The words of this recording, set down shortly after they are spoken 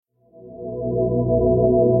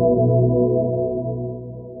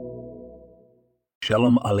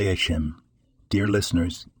Shalom Aleichem. Dear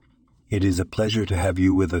listeners, it is a pleasure to have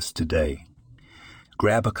you with us today.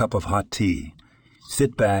 Grab a cup of hot tea,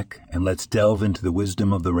 sit back, and let's delve into the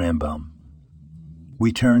wisdom of the Rambam.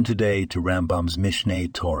 We turn today to Rambam's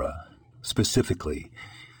Mishneh Torah, specifically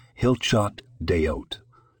Hilchot Deot,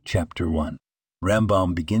 Chapter 1.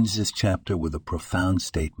 Rambam begins this chapter with a profound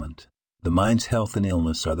statement. The mind's health and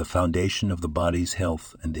illness are the foundation of the body's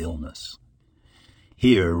health and illness.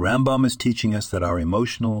 Here, Rambam is teaching us that our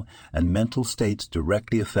emotional and mental states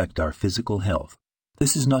directly affect our physical health.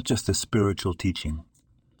 This is not just a spiritual teaching.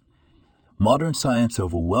 Modern science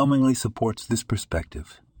overwhelmingly supports this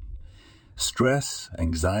perspective. Stress,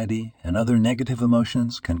 anxiety, and other negative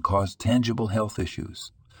emotions can cause tangible health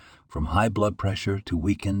issues, from high blood pressure to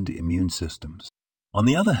weakened immune systems. On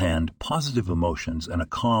the other hand, positive emotions and a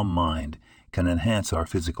calm mind can enhance our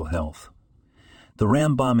physical health. The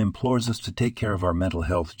Rambam implores us to take care of our mental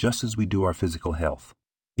health just as we do our physical health.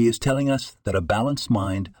 He is telling us that a balanced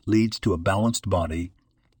mind leads to a balanced body,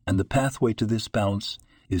 and the pathway to this balance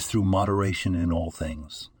is through moderation in all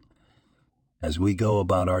things. As we go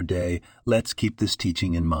about our day, let's keep this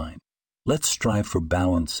teaching in mind. Let's strive for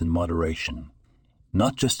balance and moderation,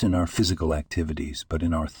 not just in our physical activities, but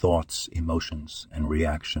in our thoughts, emotions, and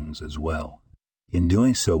reactions as well. In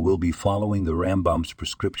doing so, we'll be following the Rambam's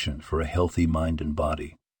prescription for a healthy mind and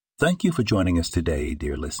body. Thank you for joining us today,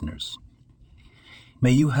 dear listeners.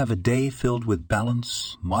 May you have a day filled with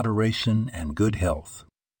balance, moderation, and good health.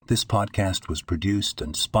 This podcast was produced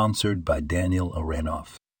and sponsored by Daniel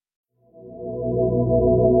Arenoff.